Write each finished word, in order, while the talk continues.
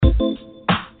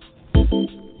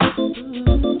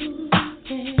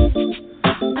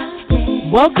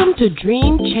Welcome to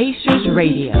Dream Chasers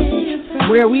Radio,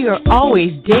 where we are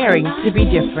always daring to be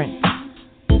different.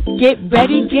 Get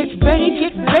ready, get ready,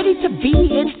 get ready to be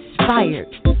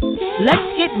inspired.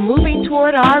 Let's get moving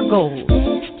toward our goals.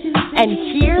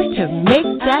 And here to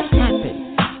make that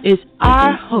happen is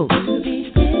our host,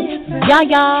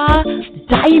 Yaya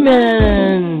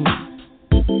Diamond.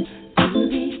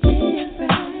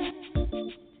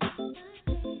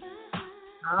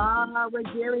 We're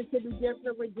daring to be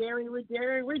different. We're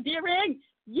daring.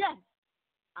 Yes.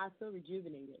 I feel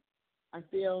rejuvenated. I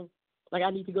feel like I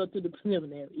need to go through the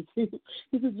preliminaries. This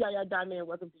is Yaya Diamond.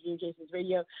 Welcome to Dream Chasers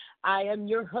Radio. I am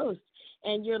your host,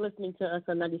 and you're listening to us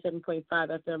on 97.5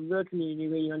 FM Real Community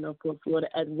Radio in Northport, Florida,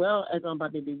 as well as on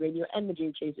Bob Baby Radio and the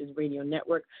Dream Chasers Radio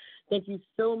Network. Thank you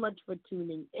so much for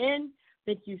tuning in.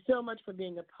 Thank you so much for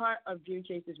being a part of Dream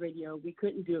Chasers Radio. We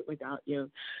couldn't do it without you.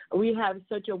 We have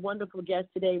such a wonderful guest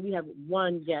today. We have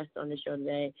one guest on the show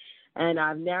today, and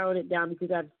I've narrowed it down because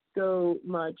I have so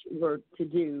much work to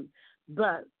do.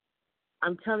 But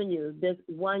I'm telling you, this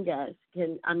one guest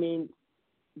can,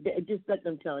 just let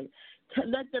them tell you.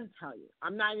 Let them tell you.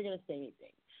 I'm not even going to say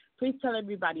anything. Please tell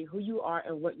everybody who you are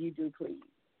and what you do, please.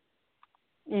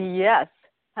 Yes.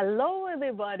 Hello,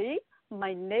 everybody.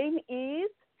 My name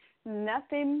is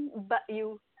Nothing But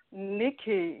You,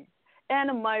 Nikki.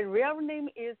 And my real name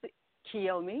is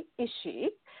Kiyomi Ishii.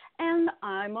 And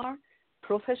I'm a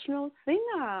professional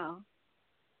singer.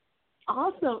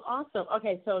 Awesome.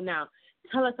 Okay, so now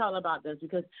tell us all about this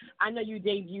because I know you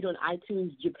debuted on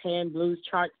iTunes Japan Blues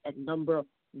Charts at number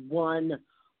 1.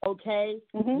 Okay?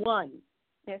 Mm-hmm. 1.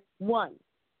 Yes. 1.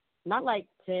 Not like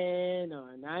 10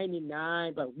 or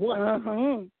 99, but 1.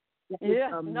 Uh-huh.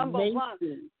 Yeah, number 1.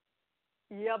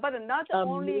 Yeah, but not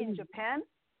only in Japan,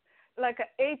 like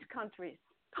 8 countries.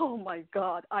 Oh my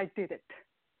God, I did it.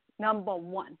 Number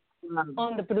 1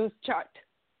 on the blues chart,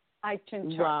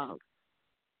 iTunes chart.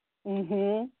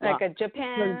 Wow. Like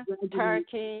Japan,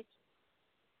 Turkey,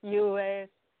 US,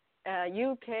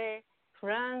 UK,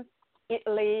 France,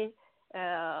 Italy,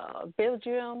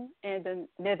 Belgium, and the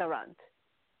Netherlands.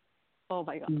 Oh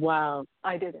my God. Wow.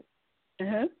 I did it.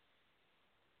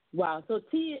 Wow. So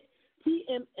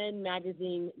TMN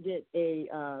Magazine did a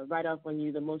write-off on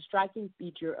you. The most striking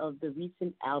feature of the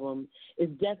recent album is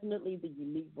definitely the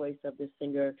unique voice of the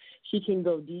singer. She can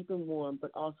go deep and warm,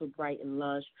 but also bright and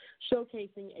lush,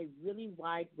 showcasing a really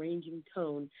wide-ranging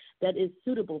tone that is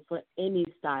suitable for any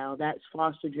style. That's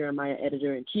Foster Jeremiah,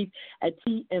 editor-in-chief at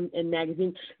TMN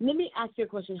Magazine. Let me ask you a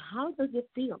question. How does it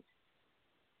feel?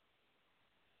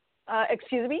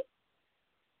 Excuse me?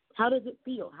 How does it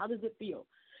feel?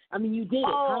 I mean, you did it.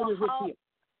 How does it feel?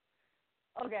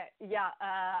 Okay, yeah.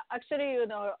 Actually,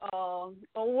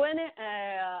 when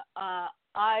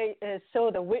I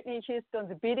saw the Whitney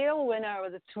Houston's video when I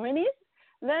was 20s,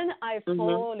 then I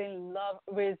fall in love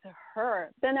with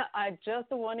her. Then I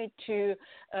just wanted to,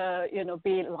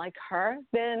 be like her.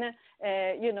 Then,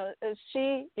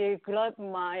 she grabbed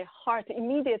my heart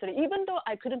immediately, even though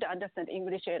I couldn't understand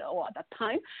English at all at that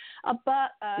time.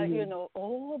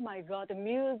 Oh my God, the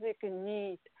music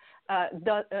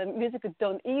music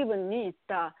don't even need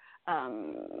the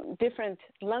different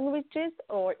languages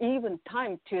or even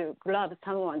time to grab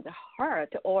someone's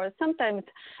heart or sometimes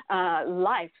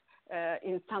life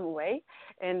in some way.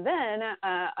 And then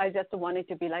I just wanted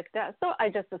to be like that. So I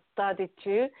just started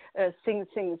to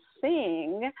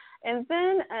sing. And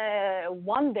then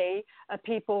one day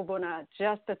people gonna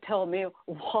just tell me,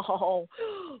 wow,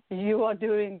 you are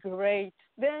doing great.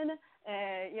 Then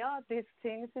these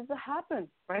things happen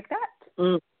like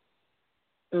that.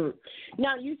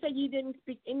 Now, you said you didn't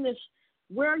speak English.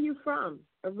 Where are you from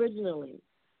originally?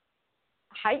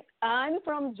 Hi, I'm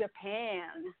from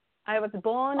Japan. I was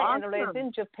born and raised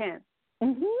in Japan.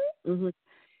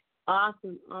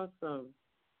 Awesome.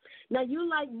 Now, you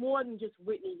like more than just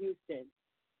Whitney Houston.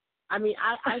 I mean,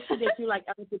 I see that you like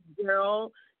Ella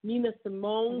Fitzgerald, Nina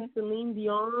Simone, Celine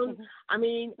Dion. I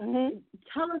mean,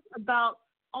 tell us about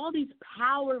all these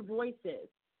power voices.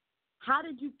 How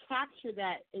did you capture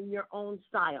that in your own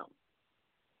style?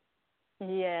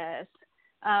 Yes,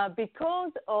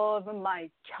 because of my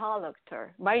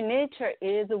character. My nature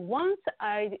is once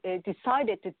I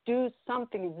decided to do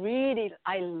something really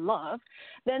I love,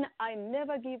 then I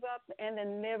never give up and I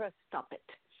never stop it.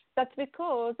 That's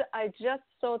because I just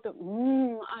thought,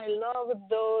 I love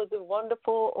those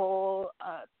wonderful or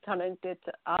talented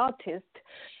artists,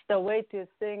 the way to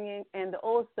sing and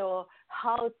also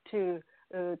how to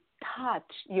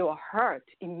touch your heart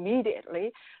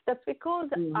immediately. That's because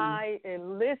I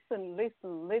listen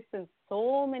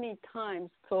so many times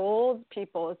those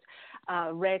people's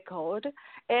record,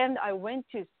 and I went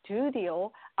to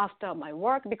studio after my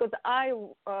work because I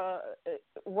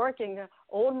working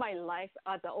all my life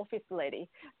as an office lady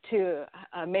to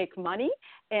make money,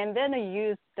 and then I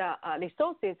used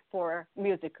resources for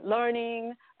music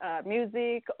learning,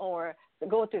 music, or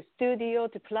go to studio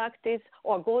to practice,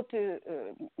 or go to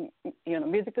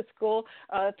music school,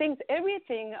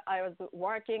 everything I was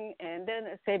working and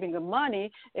then saving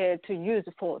money to use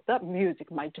for the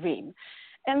music, my dream.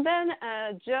 And then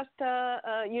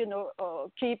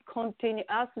keep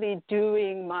continuously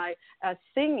doing my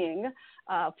singing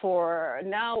for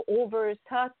now over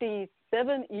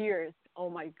 37 years. Oh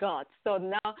my God. So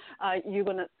now you're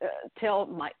going to tell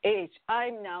my age.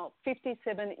 I'm now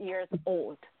 57 years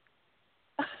old.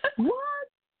 What?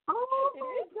 Oh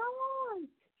my God!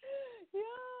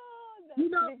 Yeah,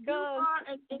 you are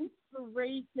an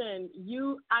inspiration.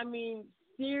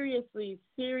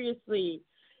 Seriously,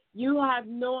 you have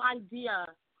no idea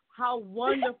how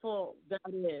wonderful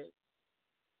that is.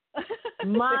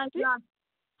 My God!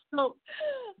 So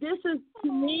this is,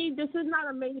 to me, this is not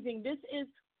amazing. This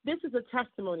is a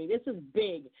testimony. This is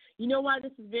big. You know why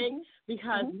this is big?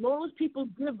 Because most people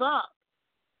give up.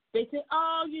 They say,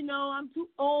 oh, I'm too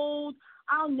old.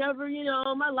 I'll never,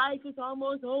 my life is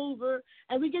almost over.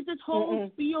 And we get this whole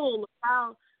spiel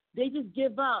how they just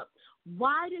give up.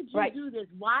 Why did you do this?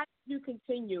 Why did you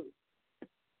continue?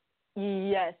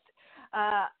 Yes.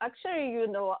 Actually,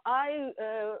 I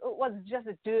was just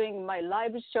doing my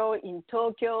live show in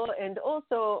Tokyo and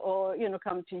also,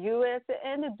 come to U.S.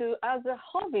 and do as a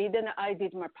hobby. Then I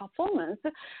did my performance,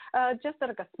 just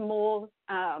like a small,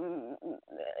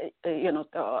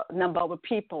 number of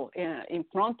people in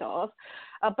front of.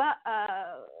 But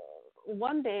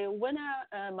one day when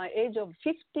my age of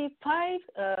 55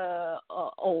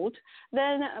 old,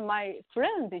 then my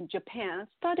friends in Japan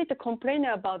started to complain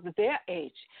about their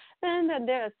age. Then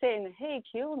they're saying, hey,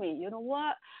 Kiyomi, you know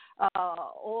what?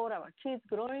 All our kids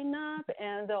growing up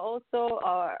and also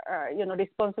our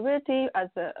responsibility as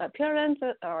a parent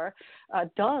are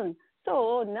done.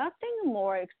 So nothing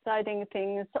more exciting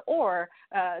things or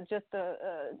just,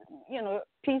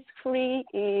 peacefully,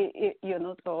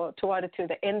 toward to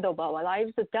the end of our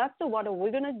lives. That's what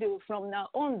we're going to do from now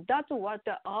on. That's what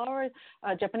our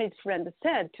Japanese friend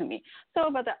said to me. So,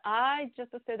 but I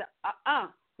just said,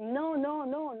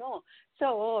 no.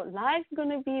 So life's going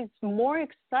to be more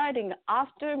exciting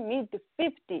after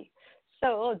mid-50.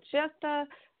 So just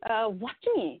watch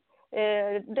me.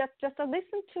 Just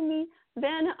listen to me.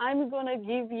 Then I'm going to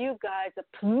give you guys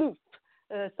a proof.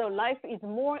 So life is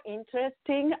more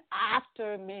interesting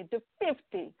after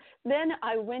mid-50. Then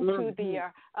I went to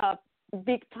the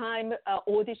big-time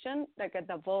audition, like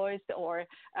The Voice or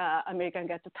American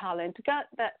Got Talent, got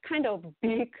that kind of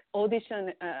big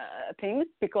audition things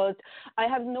because I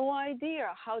have no idea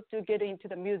how to get into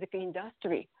the music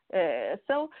industry.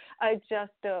 So I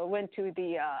just went to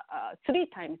the 3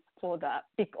 times for the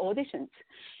big auditions.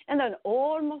 And then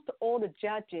almost all the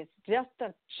judges just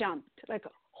jumped, like,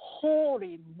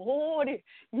 holy moly,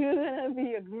 you're going to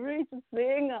be a great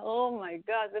singer. Oh, my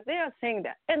God. They are saying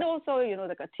that. And also,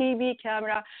 like a TV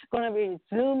camera going to be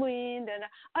zoom in. And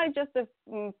I just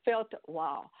felt,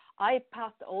 wow, I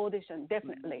passed the audition,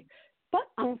 definitely. But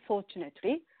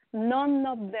unfortunately, none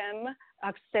of them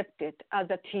accepted as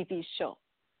a TV show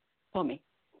for me.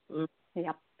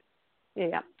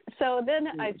 Yeah. So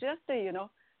then I just,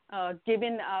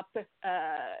 giving up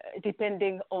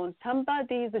depending on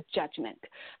somebody's judgment.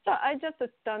 So I just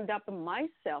stand up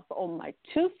myself on my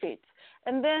 2 feet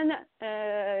and then,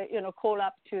 call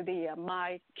up to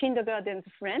my kindergarten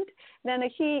friend. Then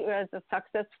he was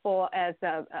successful as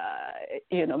a,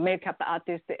 makeup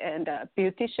artist and a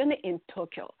beautician in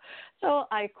Tokyo. So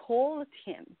I called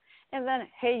him and then,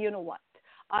 hey, you know what?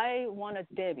 I want to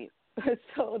debut.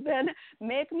 So then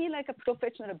make me like a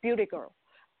professional beauty girl.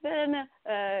 Then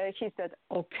he said,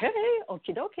 okay,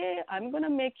 okie dokie, I'm going to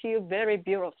make you very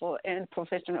beautiful and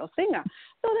professional singer.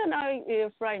 So then I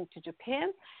fly into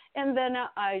Japan, and then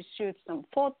I shoot some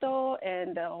photo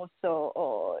and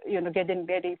also, getting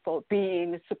ready for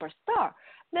being a superstar.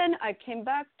 Then I came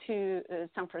back to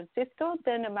San Francisco.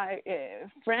 Then my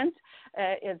friend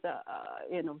is a,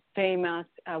 famous,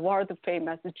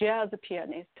 world-famous jazz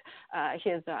pianist.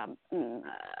 He's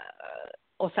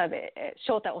Osabe,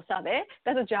 Shota Osabe,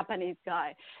 that's a Japanese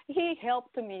guy. He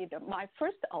helped me my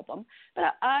first album,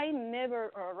 but I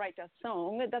never write a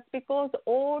song. That's because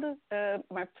all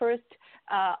my first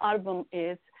album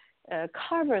is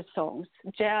cover songs,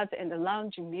 jazz and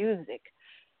lounge music.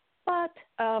 But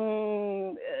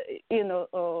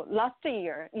last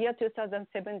year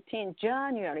 2017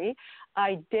 January,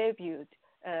 I debuted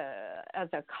as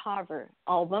a cover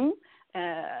album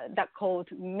that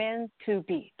called "Meant to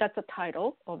Be." That's the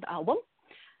title of the album.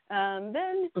 And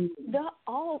then the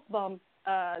album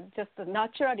just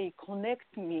naturally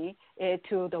connect me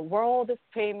to the world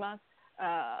famous,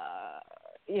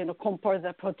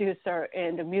 composer, producer,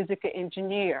 and music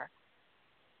engineer.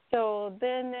 So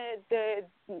then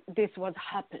this was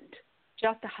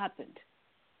just happened.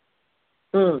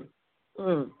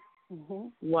 Mm-hmm.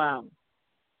 Wow.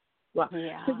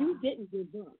 Yeah. So you didn't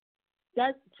give up.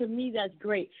 That, to me, that's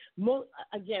great. Most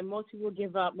people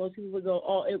give up. Most people would go,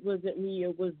 "Oh, it wasn't me.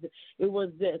 It was this. It was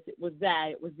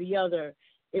that. It was the other.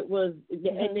 It was,"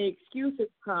 and the excuses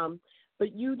come.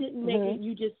 But you didn't make it.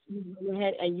 You went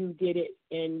ahead and you did it,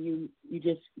 and you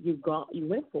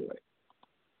went for it.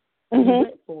 You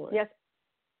went for it. Yes.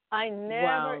 I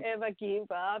never ever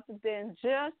give up. Then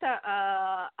just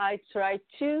I try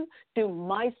to do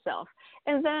myself,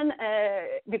 and then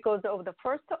because of the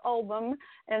first album,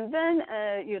 and then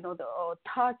the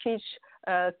Turkish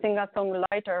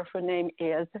singer-songwriter, her name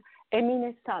is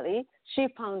Emine Sali. She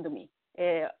found me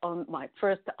on my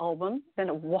first album.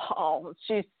 Then wow,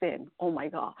 she sang. Oh my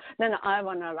God. Then I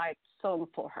wanna write song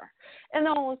for her, and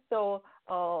also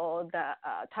the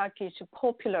Turkish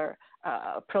popular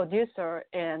producer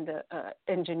and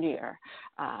engineer,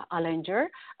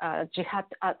 arranger, Cihat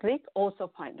Atlik, also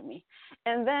find me.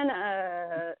 And then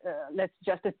let's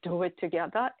just do it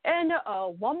together. And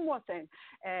one more thing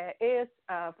is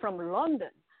from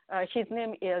London. His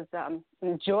name is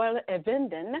Joel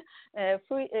Evenden,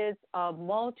 who is a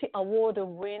multi-award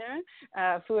winner,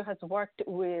 who has worked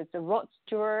with Rod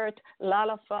Stewart,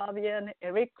 Lala Fabian,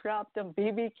 Eric Clapton,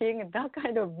 B.B. King, that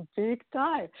kind of big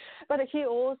time. But he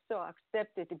also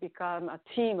accepted to become a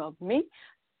team of me.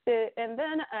 And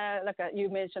then, like you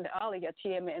mentioned earlier,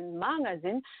 TMN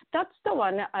Magazine, that's the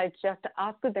one I just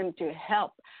asked them to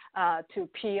help to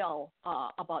PR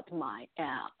about my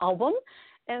album.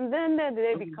 And then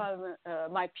they become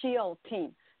my PR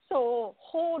team. So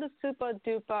whole super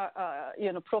duper,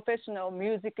 professional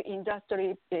music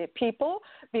industry people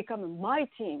become my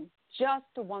team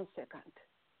just 1 second.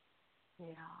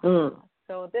 Yeah.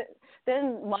 So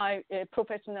then my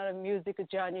professional music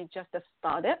journey just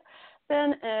started.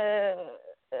 Then,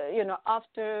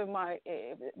 after my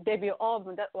debut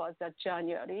album, that was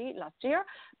January last year,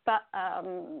 but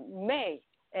May,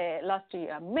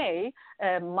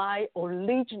 my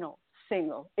original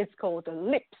single, it's called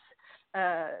Lips,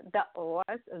 that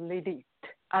was released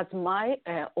as my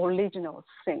original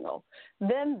single.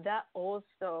 Then that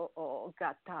also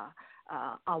got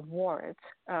awards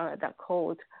that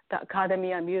called the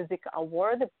Academy Music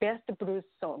Award, Best Blues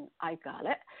Song. I got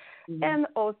it. And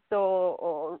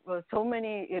also so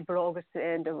many blogs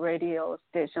and radio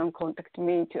station contact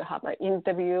me to have an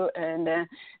interview, and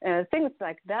things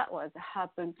like that was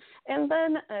happened. And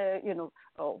then,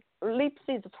 Lips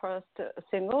is the first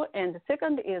single, and the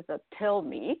second is Tell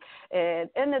Me, and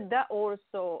that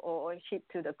also hit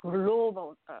to the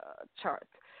global chart,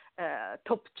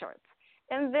 top charts.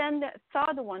 And then the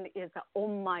third one is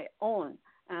On My Own.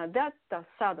 That's the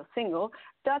third single.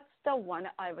 That's the one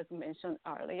I was mentioned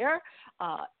earlier.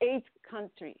 8th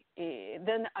country.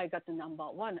 Then I got the number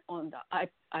 1 on the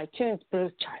iTunes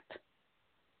Blues chart.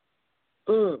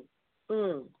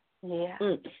 Yeah.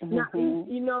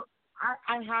 Now,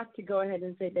 I have to go ahead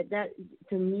and say that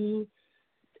to me,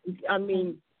 I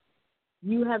mean,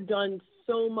 you have done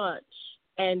so much.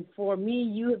 And for me,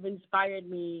 you have inspired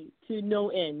me to no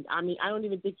end. I mean, I don't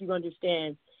even think you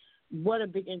understand what a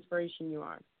big inspiration you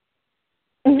are.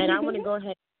 And I want to go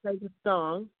ahead and play the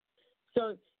song.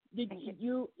 So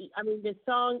the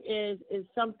song is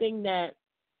something that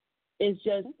is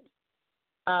just,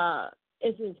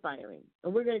 it's inspiring.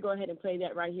 And we're going to go ahead and play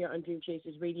that right here on Dream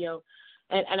Chasers Radio.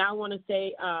 And I want to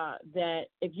say that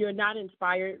if you're not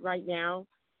inspired right now,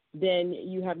 then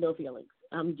you have no feelings.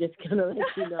 I'm just going to let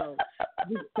you know.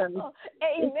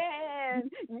 Amen.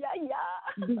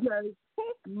 Yeah. Because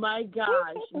my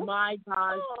gosh.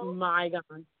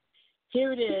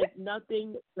 Here it is,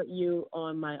 Nothing But You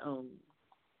on My Own.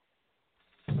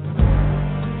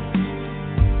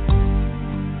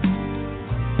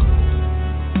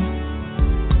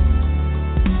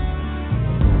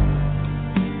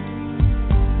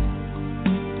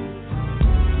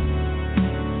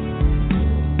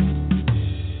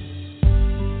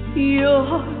 Your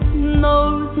heart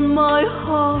knows my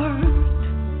heart,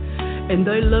 and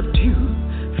I loved you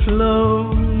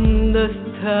from the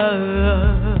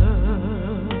start.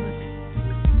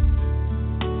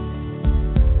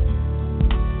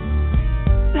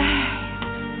 The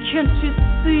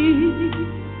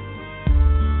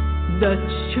that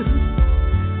should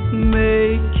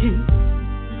make it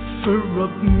fur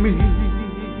of me.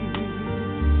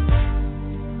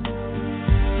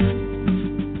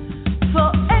 For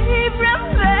every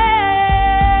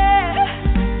day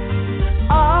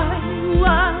I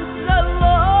was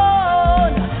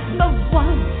alone, but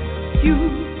once you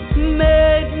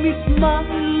made me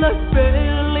smile, I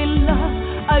fell in love.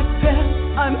 I felt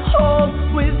I'm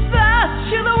home without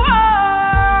you. The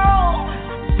world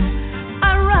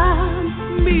around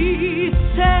me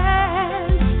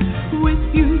stands with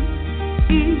you.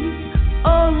 Is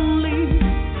only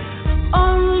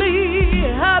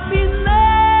happiness.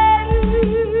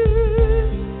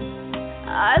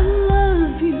 I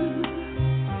love you.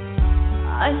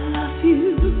 I love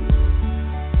you.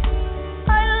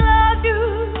 I love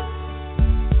you.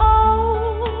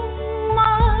 Oh,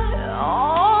 my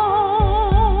own.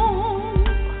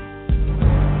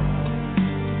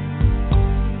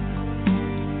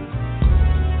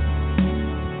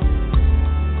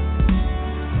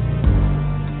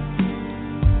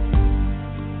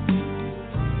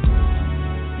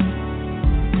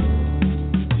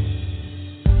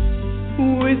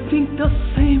 We think the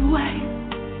same way,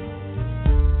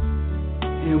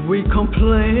 and we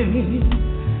complain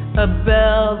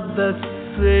about the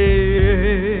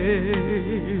same.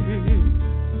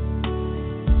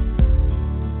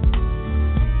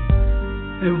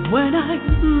 And when I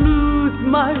lose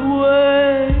my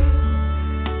way,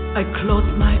 I close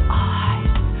my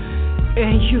eyes,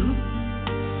 and you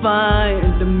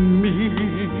find me.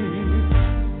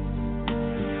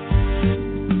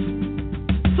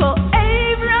 For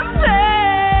every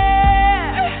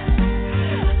day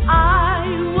I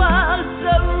was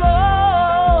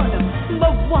alone,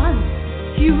 but once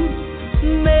you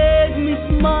made me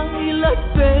smile, I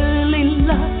fell in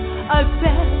love. I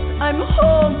felt I'm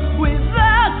home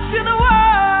without you. The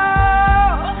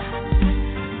world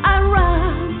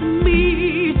around me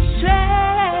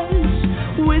changed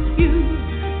with you.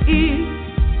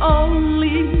 It's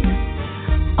only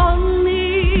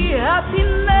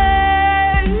happiness.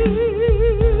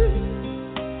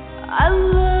 I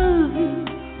love you.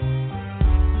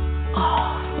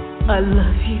 Oh, I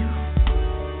love you.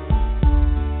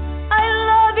 I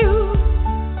love you.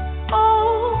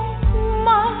 Oh,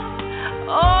 my.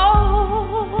 All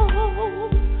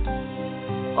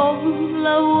I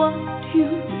want you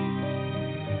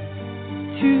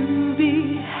to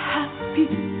be happy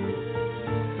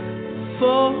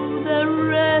for the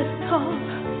rest of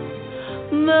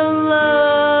the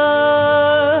life.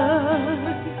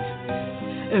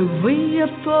 And we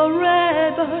are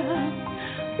forever.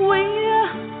 We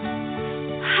are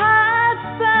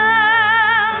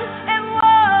husband and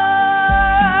wife.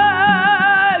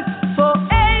 For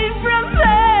every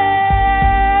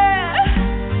day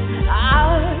I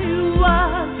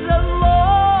was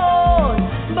alone,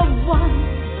 but once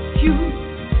you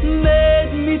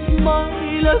made me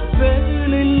smile, I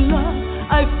fell in love.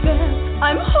 I felt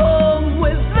I'm home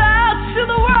without you.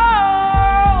 The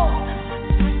world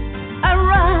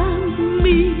around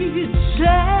me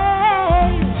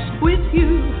changed with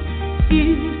you.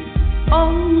 It's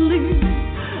only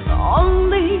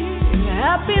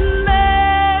happiness.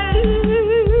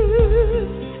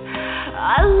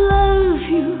 I love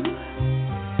you.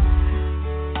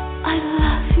 I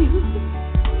love you.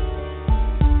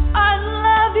 I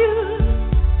love you.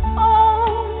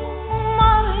 Oh,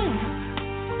 my.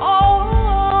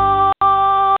 Oh.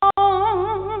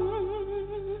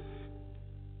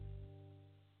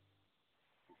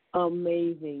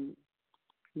 Amazing.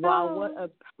 Wow, what a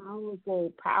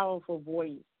powerful, powerful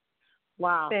voice.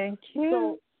 Wow. Thank you.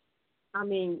 So, I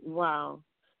mean, wow.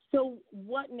 So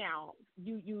what now?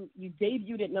 You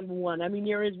debuted at number one. I mean,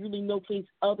 there is really no place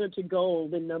other to go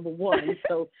than number one.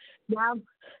 So now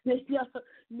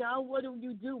what do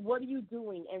you do? What are you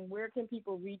doing, and where can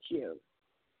people reach you?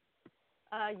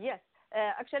 Yes.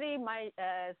 Actually, my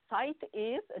site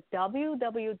is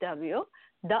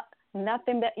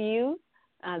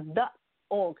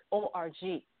www.nothingbutU.org.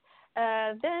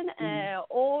 Then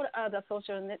all the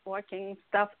social networking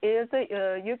stuff is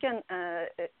you can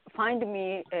find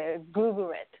me,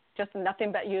 Google it, just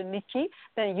Nothing But You, Nikki.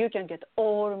 Then you can get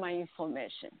all my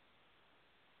information.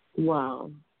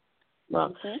 Wow.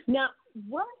 Well, Mm-hmm. now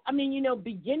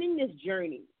beginning this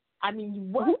journey. I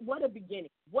mean, what a beginning.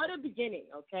 What a beginning,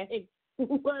 okay?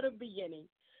 What a beginning.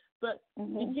 But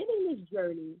beginning this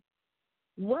journey,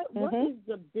 what is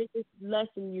the biggest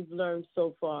lesson you've learned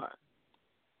so far?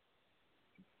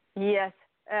 Yes.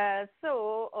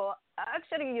 So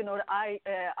actually, I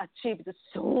achieved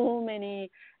so many,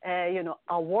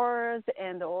 awards,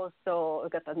 and also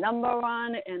got the number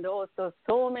one, and also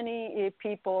so many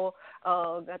people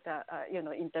got,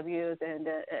 interviews, and,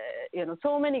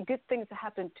 so many good things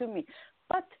happened to me.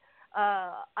 But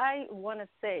I want to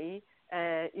say,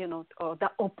 the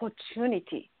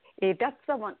opportunity. That's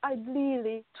the one I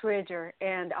really treasure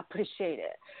and appreciate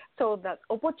it. So that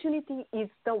opportunity is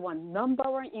the one number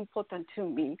one important to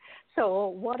me. So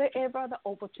whatever the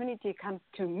opportunity comes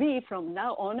to me from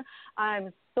now on,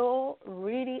 I'm so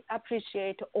really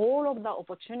appreciate all of the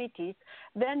opportunities.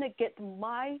 Then get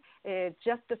my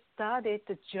just started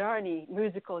journey,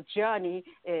 musical journey,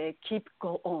 keep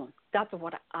go on. That's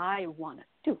what I want to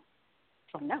do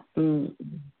from now. Mm.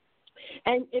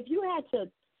 And if you had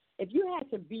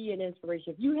to be an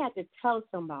inspiration, if you had to tell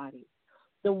somebody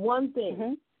the one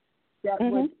thing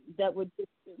that would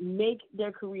make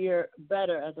their career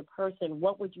better as a person,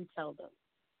 what would you tell them?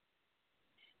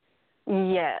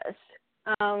 Yes.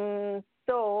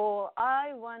 So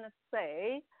I want to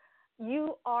say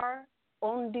you are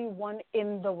only one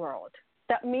in the world.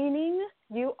 That meaning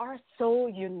you are so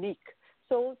unique.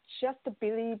 So just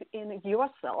believe in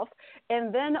yourself,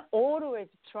 and then always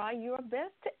try your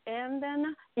best, and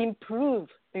then improve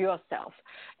yourself.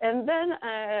 And then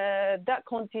that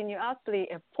continuously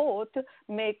effort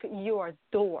make your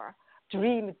door,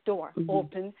 dream door,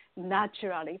 open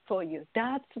naturally for you.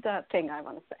 That's the thing I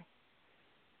want to say.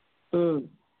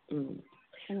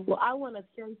 Well, I want to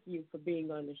thank you for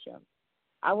being on the show.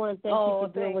 I want to thank you for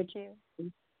doing what you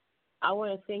do. I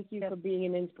want to thank you for being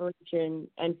an inspiration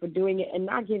and for doing it and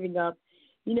not giving up.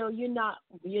 You're not,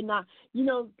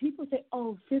 people say,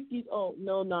 50 is old.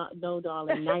 No,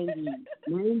 darling, 90.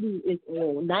 90 is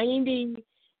old. 90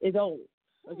 is old.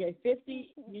 Okay,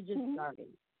 50, you're just starting.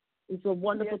 It's a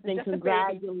wonderful thing.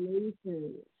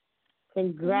 Congratulations.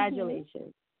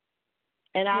 Congratulations.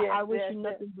 And I wish you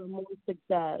nothing but more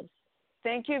success.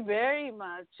 Thank you very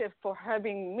much for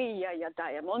having me, Yaya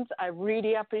Diamonds. I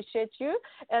really appreciate you.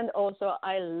 And also,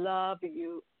 I love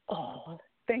you all.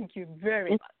 Thank you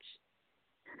very much.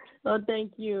 Oh,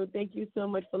 thank you. Thank you so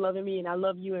much for loving me, and I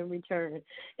love you in return.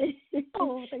 Thank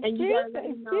and you. Gotta let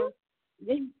me know.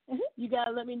 You. You got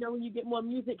to let me know when you get more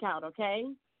music out,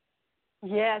 okay?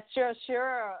 Yeah, sure.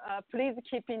 Please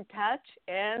keep in touch,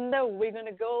 and we're going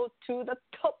to go to the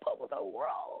top of the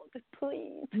world,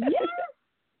 please. Yeah.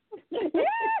 Never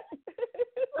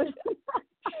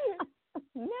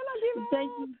give up.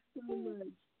 Thank you so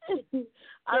much.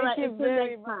 Thank you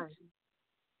very much.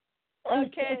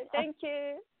 Okay, thank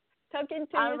you. Talking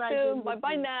to you soon.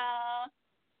 Bye-bye now.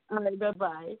 All right,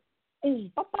 bye-bye.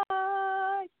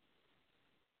 Bye-bye.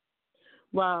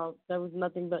 Wow, that was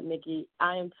nothing but Nikki.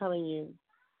 I am telling you,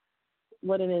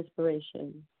 what an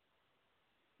inspiration.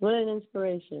 What an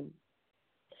inspiration.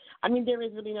 I mean, there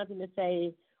is really nothing to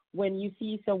say when you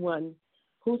see someone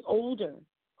who's older,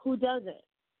 who does it,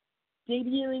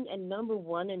 debuting at number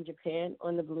one in Japan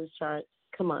on the blues chart.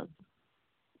 Come on.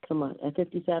 At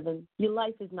 57, your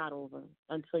life is not over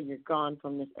until you're gone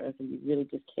from this earth and you really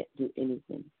just can't do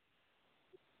anything.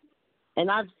 And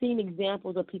I've seen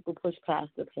examples of people push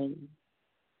past the pain.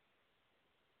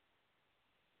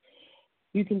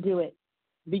 You can do it.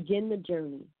 Begin the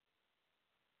journey.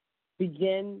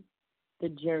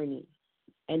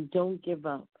 And don't give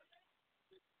up.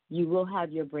 You will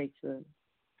have your breakthrough.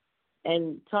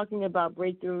 And talking about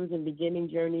breakthroughs and beginning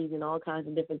journeys and all kinds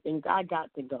of different things, I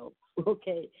got to go,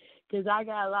 okay? Because I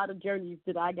got a lot of journeys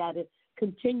that I got to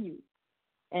continue.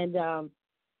 And I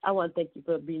want to thank you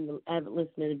for being an avid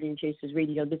listener to Dream Chasers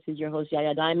Radio. This is your host,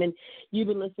 Yaya Diamond. You've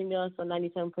been listening to us on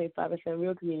 97.5 FM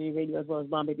Real Community Radio as well as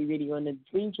Bomb Baby Radio on the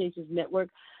Dream Chasers Network.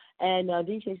 And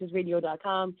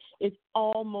DreamChasersRadio.com is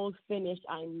almost finished.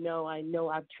 I know. I'm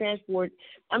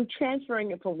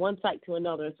transferring it from one site to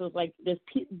another. So it's like there's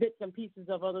bits and pieces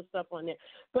of other stuff on there.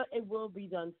 But it will be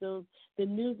done soon. The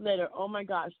newsletter, oh my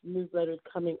gosh, the newsletter is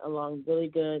coming along really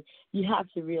good. You have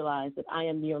to realize that I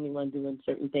am the only one doing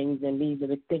certain things, and these are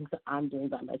the things that I'm doing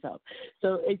by myself.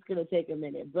 So it's going to take a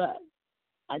minute. But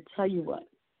I tell you what,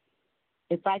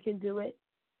 if I can do it,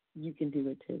 you can do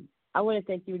it too. I want to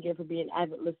thank you again for being an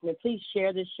avid listener. Please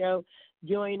share this show.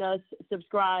 Join us.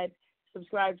 Subscribe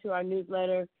to our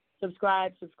newsletter.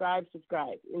 Subscribe,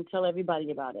 and tell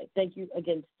everybody about it. Thank you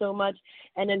again so much.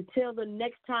 And until the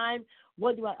next time,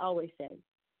 what do I always say?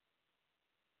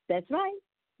 That's right.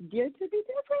 Dare to be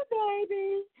different,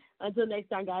 baby. Until next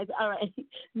time, guys. All right.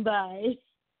 Bye.